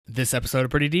This episode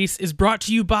of Pretty Decent is brought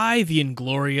to you by the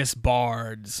Inglorious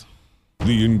Bards.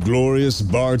 The Inglorious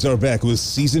Bards are back with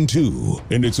Season 2,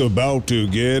 and it's about to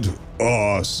get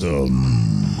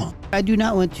awesome. I do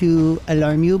not want to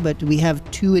alarm you, but we have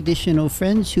 2 additional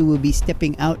friends who will be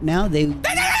stepping out now. Oh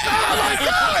my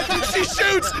God! She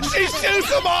shoots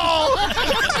them all!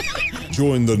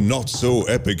 Join the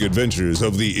not-so-epic adventures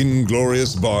of the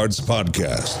Inglorious Bards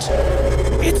podcast.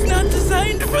 It's not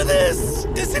designed for this!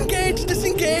 Disengage!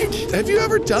 Have you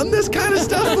ever done this kind of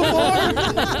stuff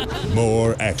before?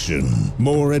 More action,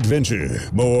 more adventure,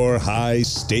 more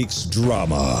high-stakes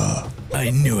drama.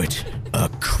 I knew it. A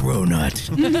cronut.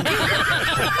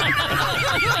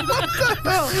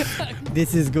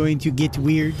 This is going to get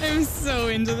weird. I'm so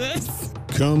into this.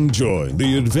 Come join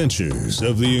the adventures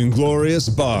of the Inglorious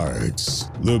Bards,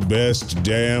 the best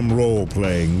damn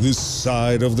role-playing this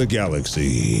side of the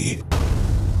galaxy.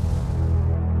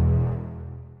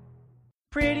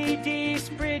 Pretty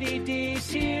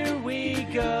Dees, here we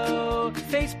go.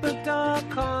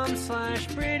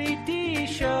 Facebook.com/Pretty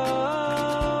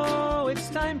Show. It's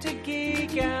time to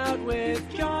geek out with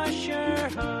Josh, your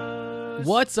host.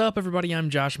 What's up, everybody? I'm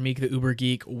Josh Meek, the Uber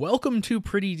Geek. Welcome to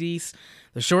Pretty Decent,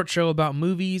 the short show about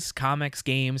movies, comics,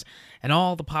 games, and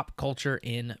all the pop culture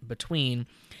in between.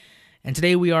 And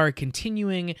today we are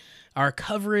continuing our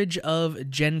coverage of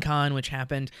Gen Con, which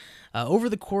happened over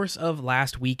the course of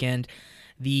last weekend.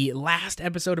 The last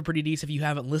episode of Pretty Decent, if you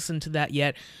haven't listened to that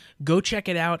yet, go check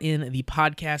it out in the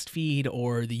podcast feed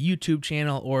or the YouTube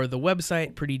channel or the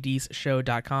website,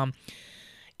 prettydecenshow.com.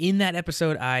 In that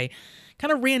episode, I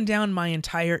kind of ran down my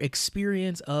entire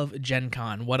experience of Gen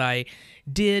Con, what I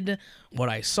did, what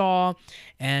I saw,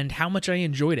 and how much I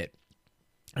enjoyed it.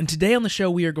 And today on the show,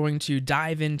 we are going to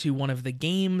dive into one of the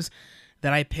games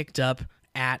that I picked up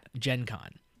at Gen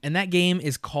Con. And that game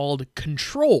is called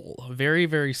Control. A very,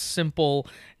 very simple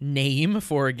name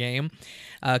for a game.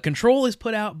 Control is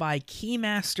put out by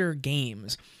Keymaster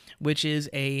Games, which is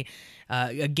a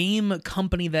game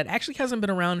company that actually hasn't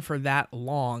been around for that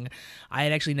long. I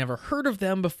had actually never heard of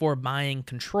them before buying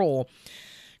Control.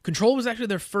 Control was actually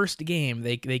their first game.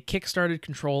 They kickstarted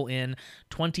Control in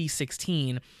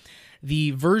 2016.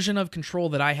 The version of Control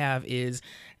that I have is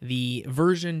the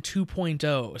version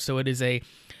 2.0, so it is a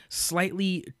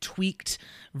slightly tweaked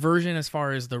version as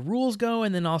far as the rules go,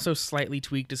 and then also slightly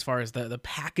tweaked as far as the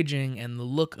packaging and the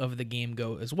look of the game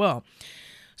go as well.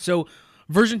 So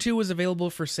version 2 was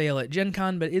available for sale at Gen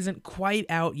Con, but isn't quite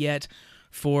out yet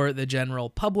for the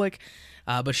general public,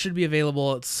 but should be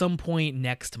available at some point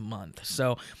next month.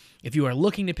 So if you are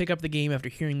looking to pick up the game after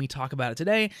hearing me talk about it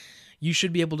today, you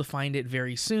should be able to find it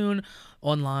very soon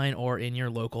online or in your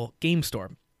local game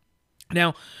store.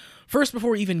 Now, first,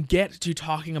 before we even get to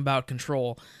talking about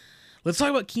Control, let's talk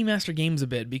about Keymaster Games a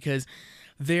bit, because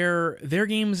their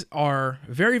games are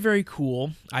very, very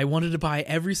cool. I wanted to buy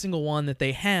every single one that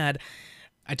they had.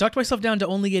 I talked myself down to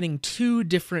only getting 2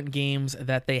 different games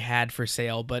that they had for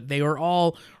sale, but they were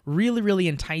all really, really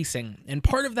enticing. And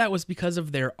part of that was because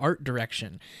of their art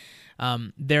direction.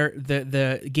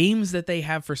 The games that they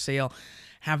have for sale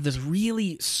have this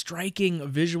really striking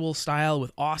visual style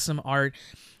with awesome art.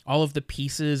 All of the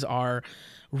pieces are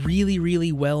really,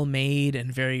 really well made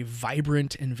and very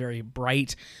vibrant and very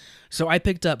bright. So I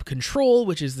picked up Control,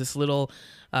 which is this little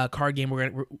card game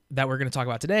that we're going to talk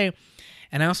about today.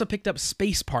 And I also picked up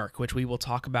Space Park, which we will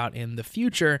talk about in the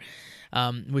future,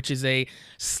 which is a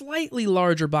slightly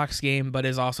larger box game, but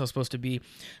is also supposed to be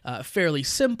fairly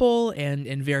simple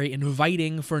and very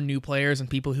inviting for new players and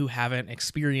people who haven't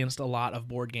experienced a lot of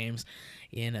board games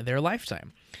in their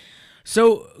lifetime.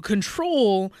 So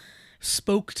Control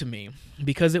spoke to me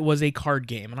because it was a card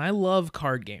game, and I love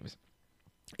card games.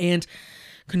 And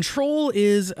Control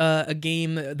is a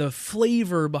game, the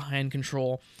flavor behind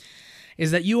Control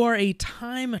is that you are a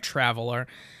time traveler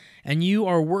and you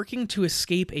are working to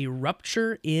escape a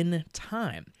rupture in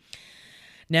time.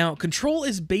 Now, Control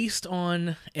is based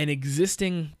on an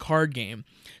existing card game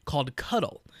called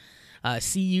Cuttle,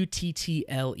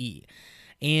 Cuttle.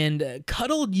 And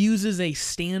Cuttle uses a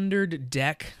standard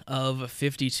deck of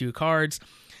 52 cards,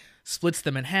 splits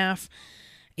them in half,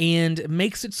 and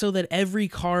makes it so that every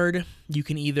card, you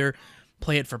can either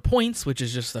play it for points, which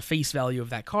is just the face value of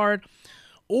that card,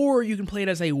 or you can play it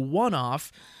as a one-off,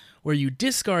 where you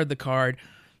discard the card,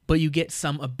 but you get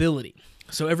some ability.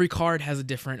 So every card has a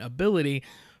different ability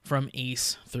from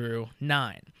Ace through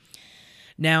 9.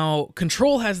 Now,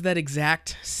 Control has that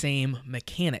exact same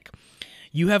mechanic.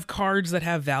 You have cards that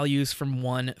have values from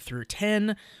 1 through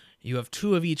 10. You have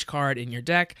 2 of each card in your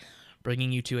deck,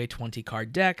 bringing you to a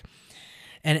 20-card deck.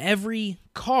 And every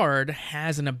card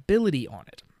has an ability on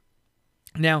it.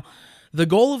 Now, The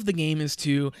goal of the game is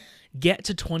to get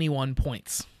to 21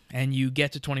 points, and you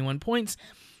get to 21 points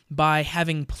by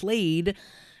having played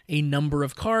a number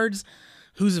of cards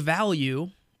whose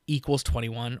value equals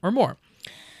 21 or more.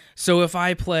 So if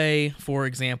I play, for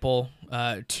example, 2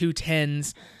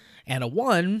 10s and a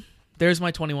 1, there's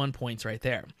my 21 points right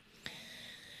there.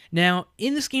 Now,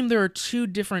 in this game, there are 2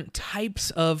 different types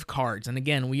of cards, and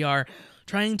again, we are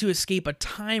trying to escape a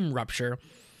time rupture,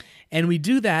 and we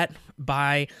do that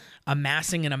by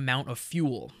amassing an amount of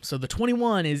fuel. So the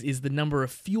 21 is the number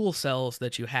of fuel cells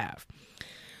that you have.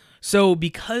 So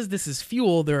because this is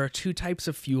fuel, there are 2 types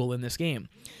of fuel in this game.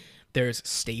 There's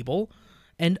stable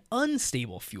and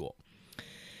unstable fuel.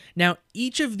 Now,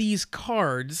 each of these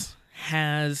cards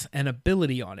has an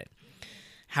ability on it.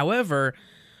 However,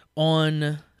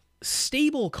 on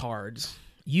stable cards,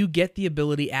 you get the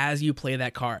ability as you play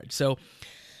that card. So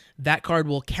that card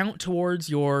will count towards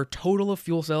your total of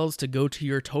fuel cells to go to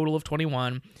your total of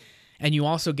 21, and you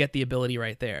also get the ability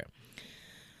right there.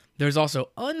 There's also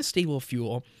unstable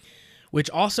fuel, which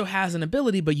also has an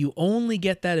ability, but you only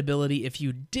get that ability if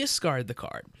you discard the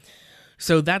card.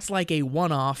 So that's like a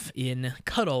one-off in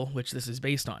Cuddle, which this is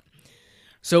based on.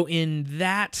 So in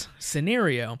that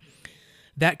scenario,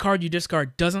 that card you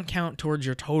discard doesn't count towards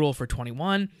your total for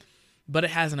 21, but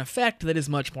it has an effect that is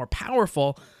much more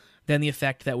powerful than the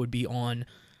effect that would be on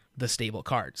the stable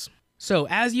cards. So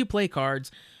as you play cards,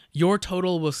 your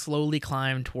total will slowly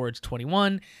climb towards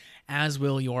 21, as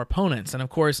will your opponents. And of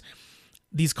course,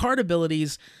 these card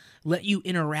abilities let you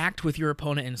interact with your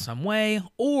opponent in some way,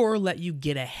 or let you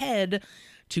get ahead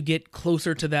to get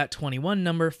closer to that 21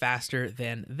 number faster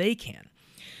than they can.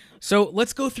 So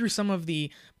let's go through some of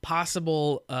the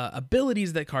possible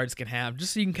abilities that cards can have,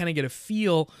 just so you can kind of get a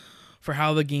feel for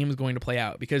how the game is going to play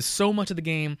out, because so much of the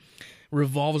game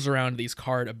revolves around these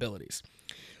card abilities.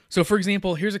 So for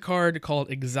example, here's a card called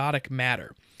Exotic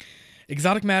Matter.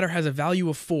 Exotic Matter has a value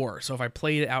of 4, so if I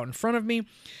played it out in front of me,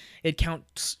 it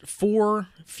counts 4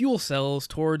 fuel cells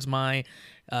towards my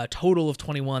total of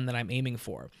 21 that I'm aiming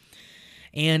for.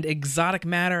 And Exotic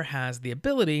Matter has the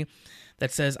ability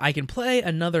that says I can play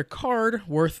another card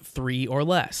worth 3 or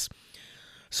less.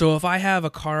 So if I have a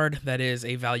card that is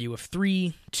a value of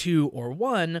 3, 2, or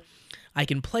 1, I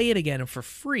can play it again for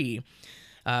free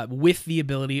with the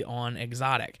ability on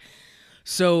Exotic.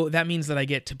 So that means that I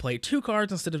get to play 2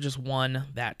 cards instead of just 1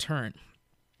 that turn.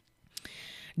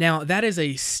 Now, that is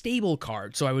a stable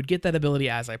card, so I would get that ability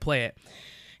as I play it.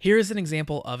 Here is an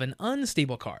example of an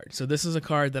unstable card. So this is a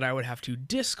card that I would have to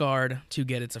discard to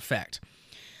get its effect.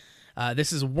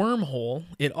 This is Wormhole.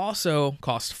 It also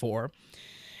costs 4.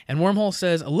 And Wormhole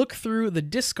says, look through the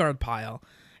discard pile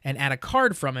and add a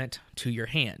card from it to your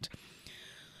hand.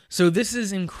 So this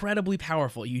is incredibly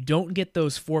powerful. You don't get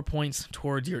those 4 points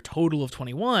towards your total of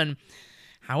 21.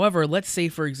 However, let's say,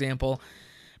 for example,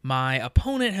 my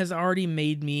opponent has already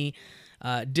made me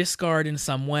discard in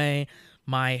some way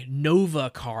my Nova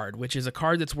card, which is a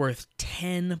card that's worth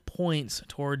 10 points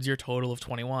towards your total of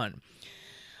 21.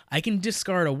 I can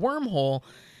discard a Wormhole,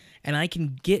 and I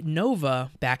can get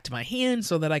Nova back to my hand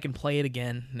so that I can play it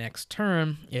again next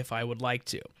turn if I would like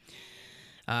to.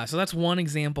 So that's one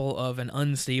example of an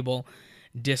unstable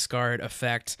discard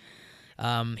effect.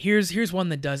 Here's one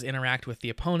that does interact with the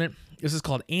opponent. This is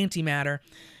called Antimatter.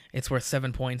 It's worth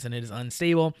 7 points and it is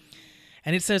unstable.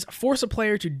 And it says, force a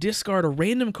player to discard a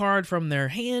random card from their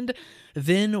hand,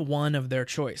 then one of their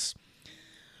choice.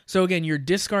 So again, you're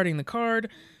discarding the card,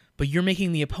 but you're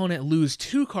making the opponent lose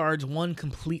 2 cards, one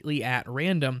completely at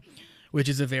random, which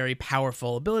is a very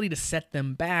powerful ability to set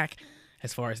them back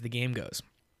as far as the game goes.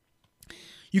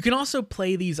 You can also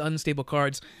play these unstable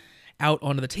cards out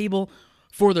onto the table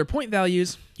for their point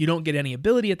values. You don't get any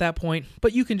ability at that point,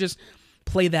 but you can just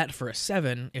play that for a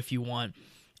 7 if you want,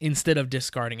 instead of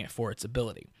discarding it for its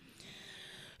ability.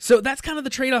 So that's kind of the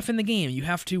trade-off in the game. You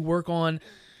have to work on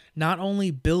not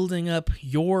only building up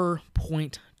your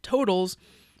point totals,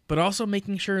 but also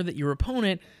making sure that your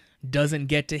opponent doesn't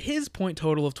get to his point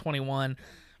total of 21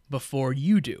 before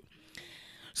you do.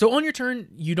 So on your turn,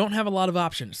 you don't have a lot of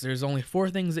options. There's only 4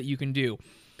 things that you can do.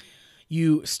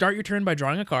 You start your turn by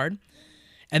drawing a card,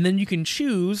 and then you can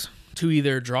choose to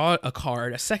either draw a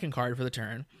card, a second card for the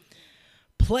turn,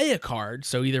 play a card,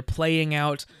 so either playing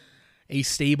out a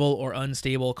stable or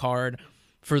unstable card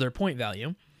for their point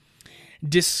value,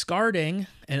 discarding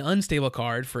an unstable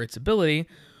card for its ability,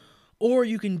 or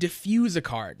you can diffuse a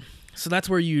card. So that's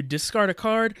where you discard a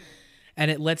card,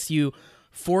 and it lets you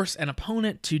force an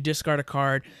opponent to discard a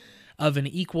card of an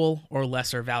equal or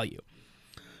lesser value.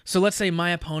 So let's say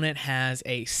my opponent has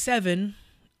a 7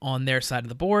 on their side of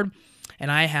the board,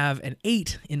 and I have an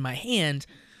 8 in my hand.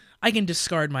 I can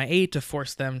discard my 8 to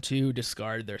force them to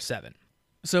discard their 7.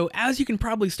 So as you can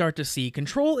probably start to see,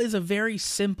 Control is a very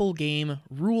simple game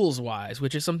rules-wise,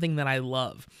 which is something that I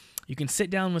love. You can sit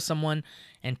down with someone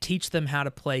and teach them how to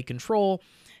play Control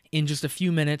in just a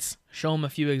few minutes, show them a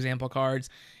few example cards,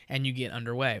 and you get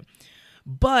underway.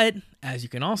 But, as you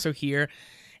can also hear,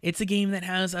 it's a game that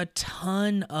has a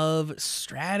ton of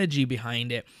strategy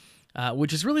behind it,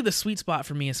 which is really the sweet spot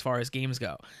for me as far as games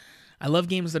go. I love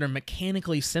games that are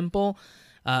mechanically simple,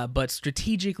 but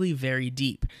strategically very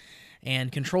deep.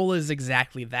 And Control is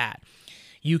exactly that.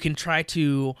 You can try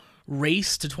to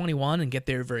race to 21 and get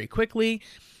there very quickly.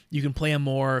 You can play a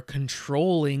more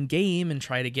controlling game and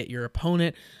try to get your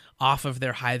opponent off of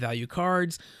their high-value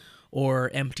cards, or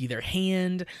empty their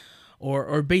hand,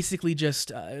 or basically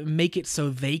just make it so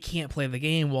they can't play the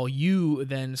game while you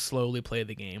then slowly play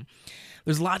the game.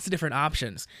 There's lots of different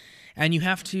options, and you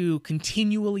have to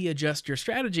continually adjust your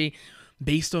strategy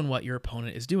based on what your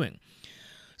opponent is doing.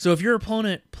 So if your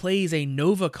opponent plays a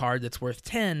Nova card that's worth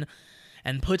 10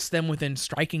 and puts them within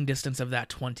striking distance of that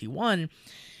 21,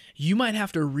 you might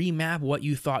have to remap what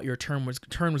you thought your turn was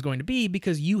going to be,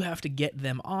 because you have to get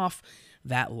them off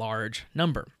that large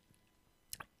number.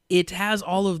 It has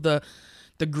all of the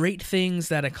great things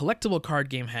that a collectible card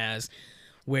game has,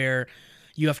 where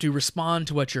you have to respond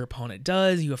to what your opponent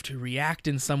does, you have to react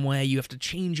in some way, you have to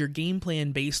change your game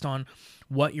plan based on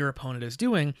what your opponent is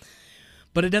doing.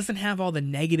 But it doesn't have all the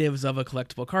negatives of a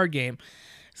collectible card game,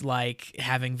 like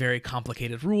having very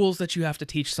complicated rules that you have to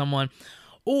teach someone,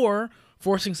 or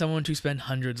forcing someone to spend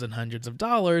hundreds and hundreds of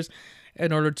dollars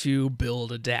in order to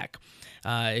build a deck.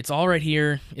 It's all right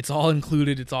here. It's all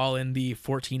included. It's all in the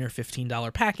 $14 or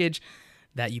 $15 package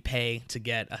that you pay to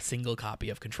get a single copy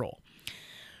of Control.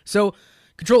 So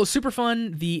Control is super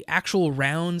fun. The actual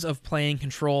rounds of playing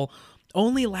Control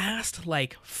only last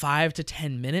like 5 to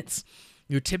 10 minutes.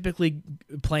 You're typically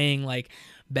playing like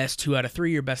best 2 out of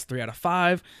 3 or best 3 out of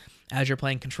 5 as you're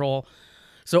playing Control.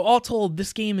 So all told,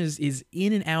 this game is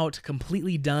in and out,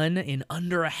 completely done in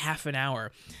under a half an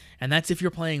hour. And that's if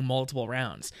you're playing multiple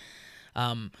rounds.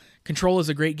 Control is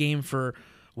a great game for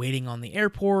waiting on the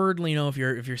airport. You know, if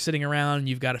you're sitting around and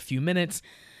you've got a few minutes,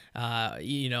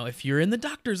 you know, if you're in the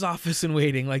doctor's office and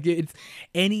waiting, like it's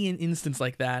any instance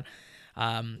like that.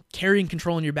 Carrying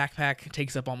Control in your backpack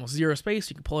takes up almost zero space.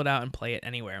 You can pull it out and play it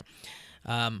anywhere.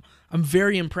 I'm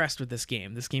very impressed with this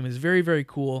game. This game is very, very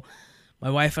cool. My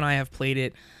wife and I have played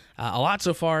it a lot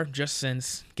so far, just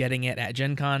since getting it at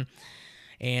Gen Con,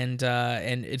 and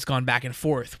it's gone back and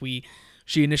forth.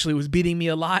 She initially was beating me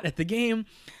a lot at the game.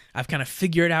 I've kind of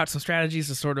figured out some strategies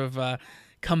to sort of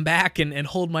come back and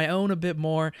hold my own a bit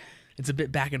more. It's a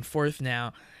bit back and forth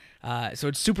now, so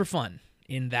it's super fun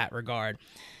in that regard.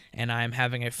 And I'm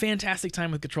having a fantastic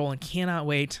time with Control and cannot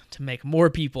wait to make more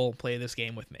people play this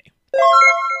game with me.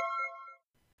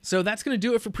 So that's going to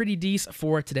do it for Pretty Dece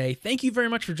for today. Thank you very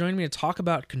much for joining me to talk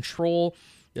about Control,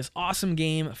 this awesome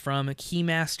game from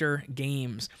Keymaster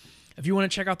Games. If you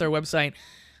want to check out their website,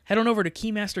 head on over to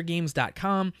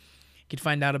keymastergames.com. You can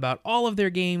find out about all of their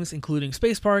games, including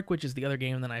Space Park, which is the other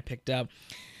game that I picked up.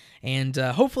 And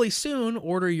hopefully soon,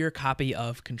 order your copy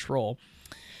of Control.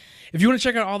 If you want to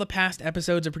check out all the past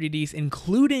episodes of Pretty Dece,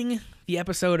 including the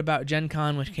episode about Gen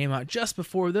Con, which came out just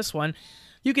before this one,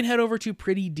 you can head over to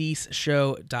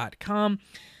prettydeceshow.com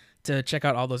to check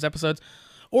out all those episodes,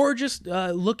 or just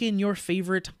look in your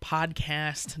favorite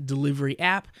podcast delivery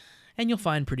app, and you'll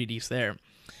find Pretty Dece there.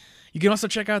 You can also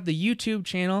check out the YouTube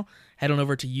channel. Head on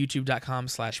over to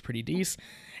youtube.com/prettydece,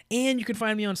 and you can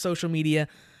find me on social media.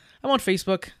 I'm on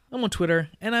Facebook, I'm on Twitter,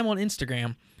 and I'm on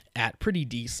Instagram at Pretty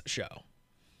Dece Show.